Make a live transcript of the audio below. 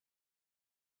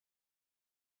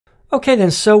Okay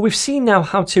then, so we've seen now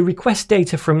how to request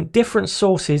data from different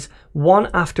sources one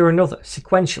after another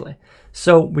sequentially.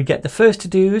 So we get the first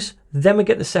to-dos, then we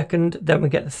get the second, then we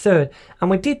get the third. And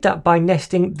we did that by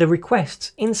nesting the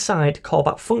requests inside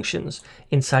callback functions,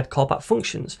 inside callback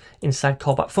functions, inside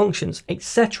callback functions,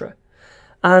 etc.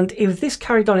 And if this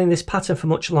carried on in this pattern for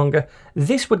much longer,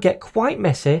 this would get quite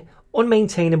messy,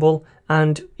 unmaintainable,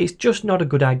 and it's just not a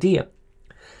good idea.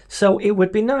 So it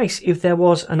would be nice if there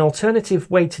was an alternative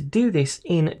way to do this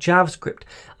in JavaScript,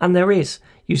 and there is,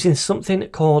 using something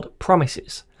called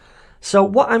promises. So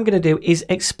what I'm going to do is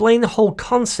explain the whole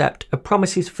concept of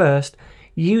promises first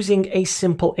using a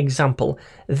simple example.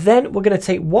 Then we're going to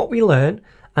take what we learn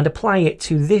and apply it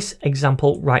to this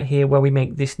example right here where we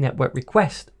make this network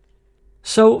request.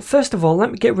 So first of all,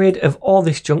 let me get rid of all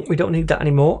this junk. We don't need that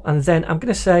anymore. And then I'm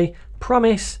going to say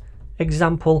promise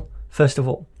example first of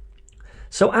all.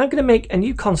 So I'm going to make a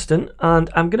new constant and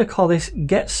I'm going to call this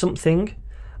get something,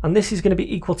 and this is going to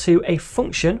be equal to a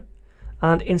function,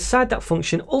 and inside that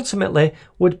function ultimately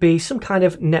would be some kind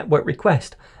of network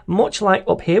request. Much like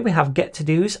up here we have get to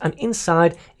dos, and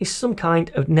inside is some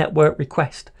kind of network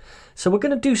request. So we're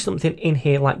going to do something in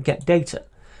here like get data.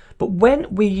 But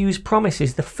when we use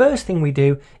promises, the first thing we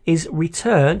do is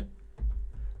return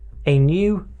a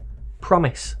new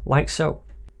promise like so.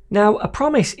 Now, a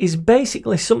promise is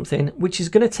basically something which is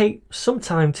going to take some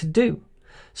time to do.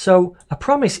 So a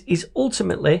promise is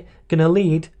ultimately going to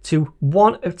lead to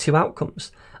one of two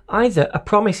outcomes. Either a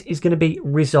promise is going to be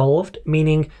resolved,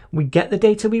 meaning we get the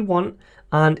data we want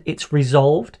and it's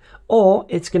resolved, or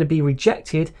it's going to be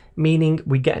rejected, meaning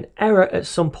we get an error at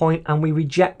some point and we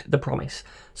reject the promise.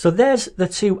 So there's the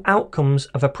two outcomes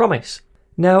of a promise.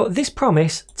 Now this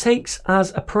promise takes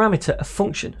as a parameter a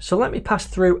function. So let me pass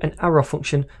through an arrow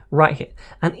function right here.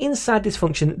 And inside this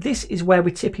function, this is where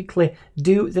we typically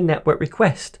do the network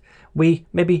request. We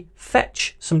maybe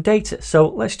fetch some data. So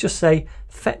let's just say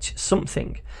fetch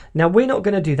something. Now we're not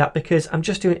going to do that because I'm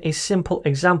just doing a simple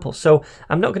example. So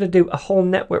I'm not going to do a whole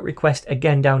network request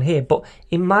again down here, but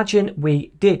imagine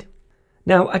we did.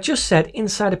 Now, I just said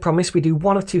inside a promise, we do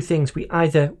one of two things. We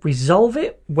either resolve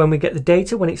it when we get the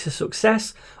data, when it's a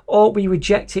success, or we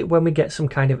reject it when we get some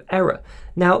kind of error.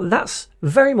 Now, that's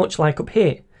very much like up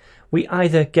here. We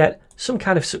either get some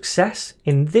kind of success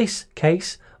in this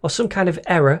case, or some kind of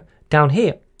error down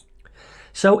here.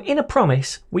 So in a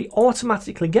promise, we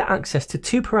automatically get access to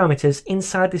two parameters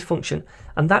inside this function,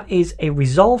 and that is a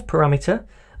resolve parameter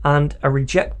and a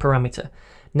reject parameter.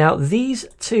 Now these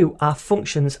two are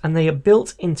functions and they are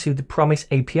built into the Promise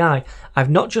API. I've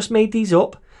not just made these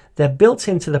up, they're built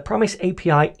into the Promise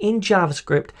API in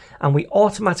JavaScript, and we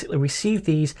automatically receive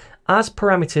these as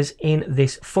parameters in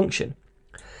this function.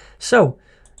 So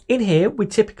in here we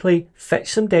typically fetch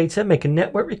some data, make a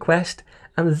network request,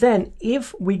 and then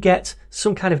if we get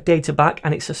some kind of data back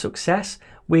and it's a success,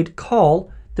 we'd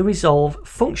call the resolve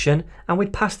function and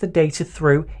we'd pass the data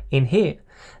through in here.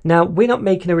 Now we're not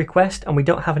making a request and we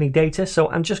don't have any data, so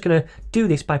I'm just going to do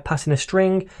this by passing a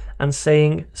string and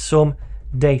saying some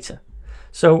data.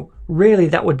 So really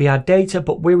that would be our data,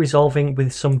 but we're resolving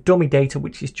with some dummy data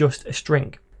which is just a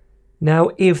string.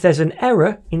 Now if there's an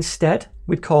error instead,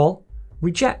 we'd call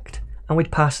reject and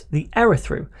we'd pass the error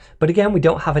through. But again, we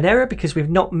don't have an error because we've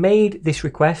not made this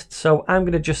request, so I'm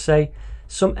going to just say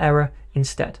some error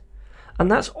instead. And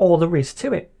that's all there is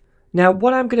to it. Now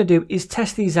what I'm going to do is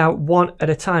test these out one at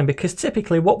a time, because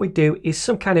typically what we do is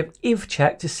some kind of if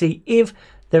check to see if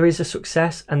there is a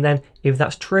success, and then if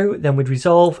that's true then we'd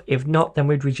resolve, if not then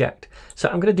we'd reject. So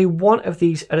I'm going to do one of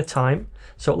these at a time.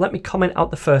 So let me comment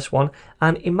out the first one,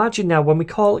 and imagine now when we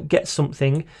call get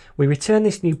something, we return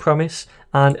this new promise,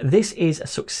 and this is a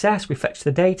success. We fetch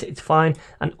the data, it's fine,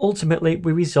 and ultimately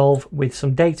we resolve with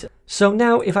some data. So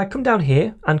now if I come down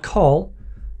here and call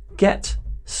get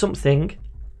something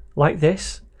like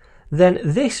this, then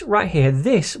this right here,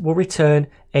 this will return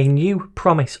a new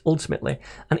promise ultimately,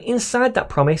 and inside that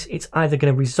promise it's either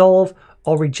going to resolve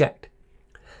or reject.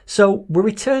 So we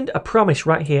returned a promise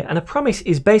right here, and a promise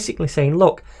is basically saying,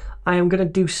 look, I am going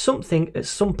to do something at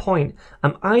some point.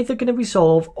 I'm either going to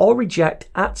resolve or reject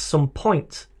at some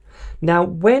point. Now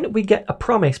when we get a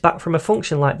promise back from a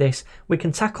function like this, we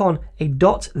can tack on a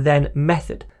 .then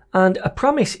method. And a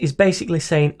promise is basically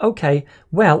saying, okay,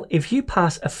 well, if you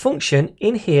pass a function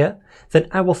in here, then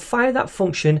I will fire that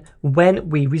function when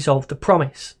we resolve the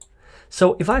promise.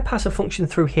 So if I pass a function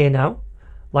through here now,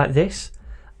 like this,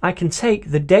 I can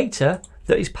take the data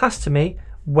that is passed to me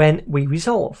when we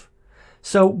resolve.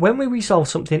 So when we resolve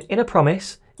something in a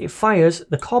promise, it fires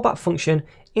the callback function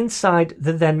inside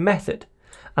the then method.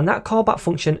 And that callback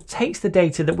function takes the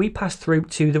data that we pass through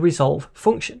to the resolve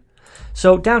function.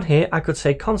 So down here, I could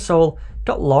say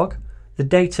console.log the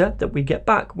data that we get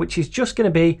back, which is just going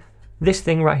to be this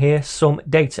thing right here, some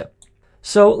data.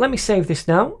 So let me save this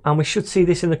now, and we should see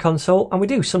this in the console, and we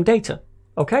do some data.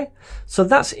 Okay, so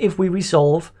that's if we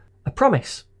resolve a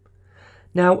promise.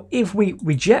 Now, if we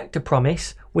reject a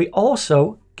promise, we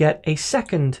also get a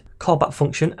second callback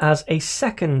function as a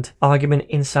second argument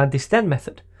inside this then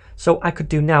method. So I could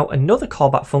do now another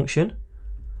callback function,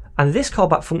 and this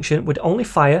callback function would only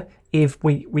fire if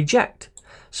we reject.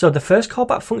 So the first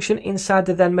callback function inside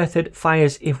the then method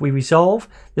fires if we resolve,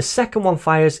 the second one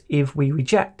fires if we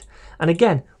reject. And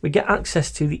again, we get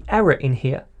access to the error in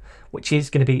here, which is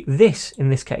going to be this in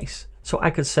this case. So I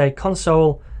could say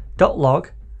console.log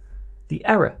the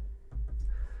error.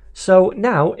 So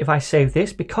now if I save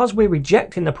this, because we're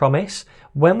rejecting the promise,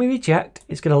 when we reject,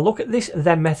 it's going to look at this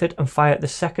then method and fire the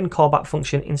second callback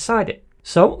function inside it.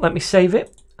 So let me save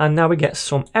it, and now we get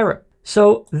some error.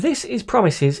 So this is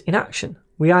promises in action.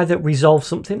 We either resolve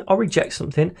something or reject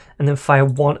something and then fire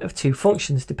one of two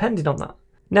functions depending on that.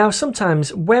 Now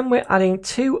sometimes when we're adding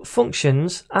two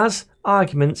functions as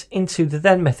arguments into the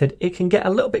then method, it can get a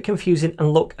little bit confusing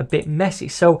and look a bit messy.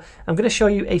 So I'm going to show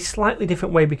you a slightly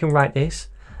different way we can write this.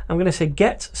 I'm going to say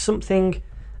get something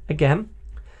again.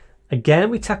 Again,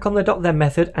 we tack on the .then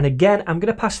method, and again, I'm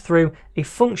going to pass through a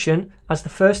function as the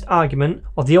first argument,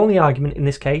 or the only argument in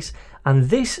this case, and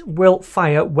this will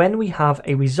fire when we have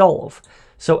a resolve.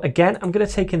 So again, I'm going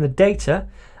to take in the data,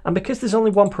 and because there's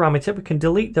only one parameter, we can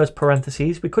delete those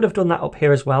parentheses. We could have done that up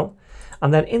here as well.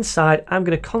 And then inside, I'm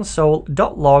going to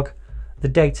console.log the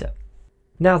data.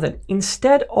 Now then,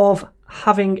 instead of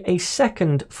having a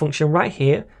second function right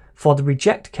here for the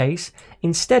reject case,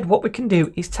 instead what we can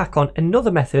do is tack on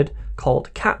another method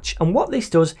called catch. And what this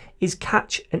does is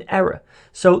catch an error.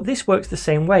 So this works the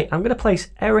same way. I'm going to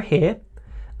place error here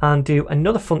and do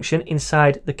another function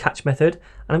inside the catch method.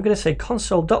 And I'm going to say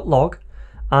console.log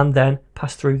and then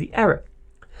pass through the error.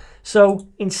 So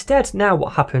instead now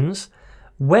what happens,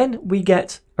 when we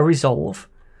get a resolve,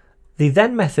 the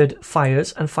then method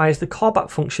fires and fires the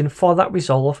callback function for that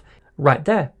resolve right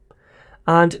there.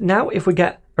 And now if we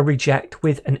get a reject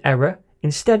with an error,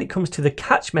 instead it comes to the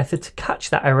catch method to catch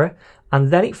that error,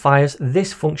 and then it fires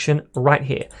this function right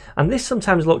here. And this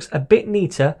sometimes looks a bit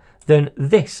neater than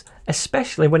this,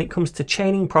 especially when it comes to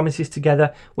chaining promises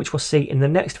together, which we'll see in the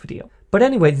next video. But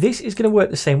anyway, this is going to work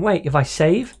the same way. If I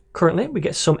save, currently we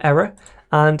get some error,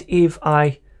 and if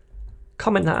I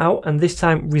comment that out and this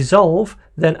time resolve,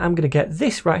 then I'm going to get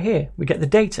this right here. We get the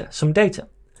data, some data.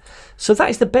 So that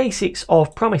is the basics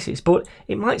of promises, but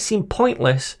it might seem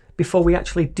pointless before we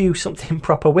actually do something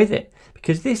proper with it,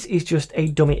 because this is just a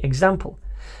dummy example.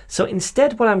 So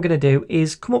instead what I'm going to do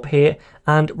is come up here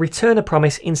and return a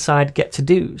promise inside get to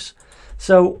do's.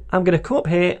 So I'm going to come up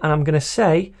here and I'm going to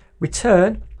say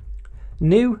return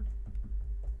new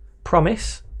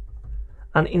promise,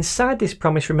 and inside this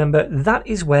promise, remember, that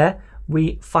is where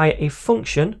we fire a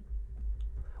function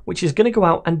which is going to go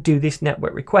out and do this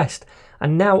network request.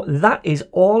 And now that is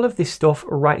all of this stuff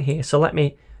right here. So let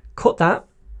me cut that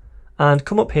and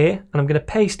come up here, and I'm going to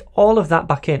paste all of that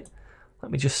back in.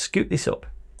 Let me just scoot this up.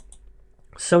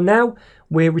 So now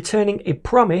we're returning a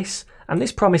promise, and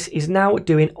this promise is now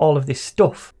doing all of this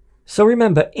stuff. So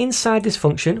remember, inside this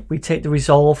function, we take the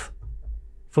resolve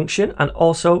function and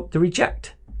also the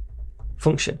reject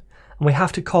function. And we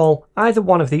have to call either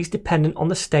one of these dependent on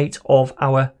the state of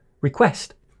our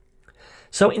request.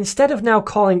 So instead of now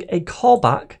calling a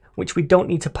callback, which we don't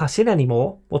need to pass in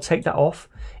anymore, we'll take that off.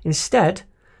 Instead,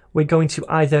 we're going to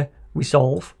either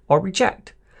resolve or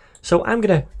reject. So I'm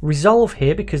going to resolve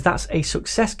here because that's a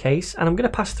success case, and I'm going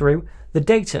to pass through the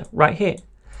data right here.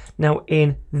 Now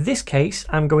in this case,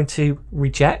 I'm going to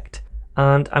reject,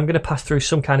 and I'm going to pass through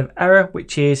some kind of error,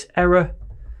 which is error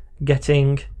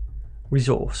getting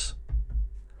resource.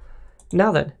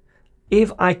 Now then,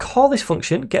 if I call this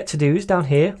function get to do's down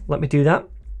here, let me do that.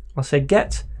 I'll say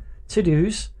get to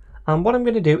do's, and what I'm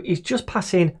going to do is just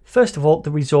pass in first of all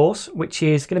the resource, which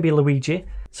is going to be Luigi.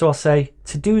 So I'll say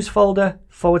to do's folder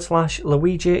 /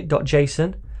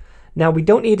 Luigi.json. Now we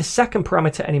don't need a second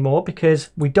parameter anymore because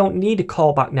we don't need a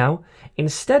callback now.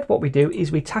 Instead what we do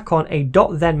is we tack on a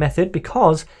 .then method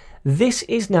because this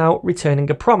is now returning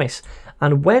a promise.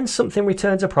 And when something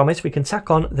returns a promise, we can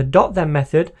tack on the .then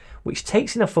method, which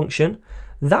takes in a function.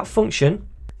 That function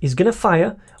is going to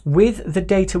fire with the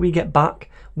data we get back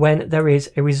when there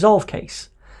is a resolve case.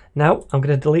 Now I'm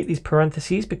going to delete these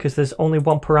parentheses because there's only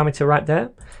one parameter right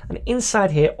there. And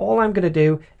inside here, all I'm going to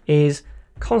do is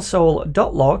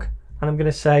console.log, and I'm going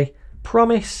to say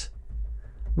promise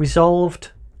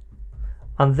resolved,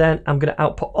 and then I'm going to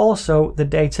output also the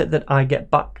data that I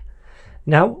get back.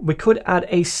 Now we could add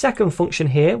a second function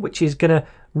here, which is going to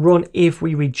run if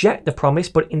we reject the promise,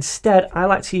 but instead I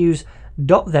like to use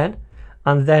 .then,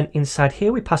 and then inside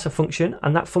here we pass a function,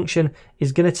 and that function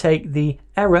is going to take the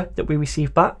error that we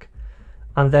receive back,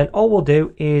 and then all we'll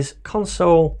do is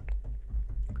console.log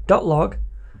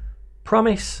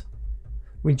promise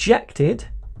rejected,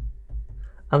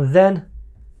 and then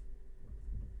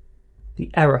the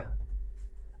error.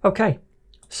 Okay,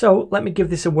 so let me give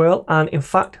this a whirl, and in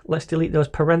fact let's delete those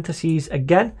parentheses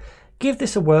again, give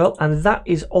this a whirl, and that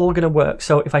is all going to work.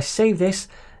 So if I save this,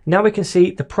 now we can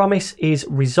see the promise is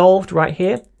resolved right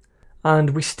here, and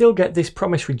we still get this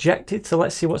promise rejected. So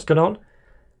let's see what's going on,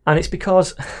 and it's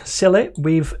because silly,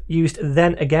 we've used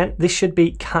then again. This should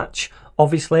be catch,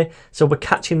 obviously, so we're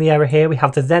catching the error here. We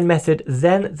have the then method,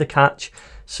 then the catch.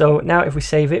 So now if we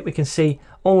save it, we can see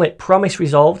only promise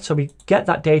resolved, so we get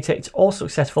that data, it's all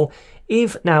successful.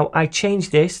 If now I change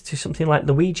this to something like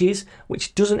Luigi's,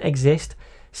 which doesn't exist,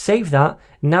 save that,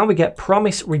 now we get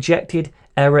promise rejected,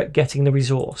 error getting the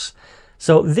resource.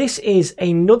 So this is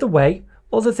another way,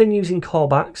 other than using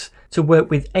callbacks, to work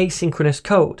with asynchronous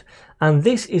code. And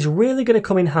this is really going to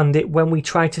come in handy when we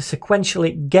try to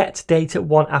sequentially get data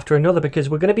one after another, because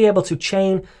we're going to be able to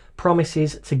chain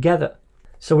promises together.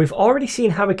 So we've already seen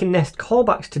how we can nest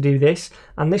callbacks to do this,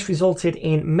 and this resulted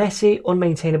in messy,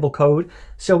 unmaintainable code.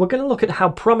 So we're going to look at how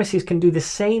promises can do the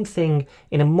same thing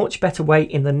in a much better way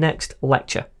in the next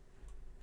lecture.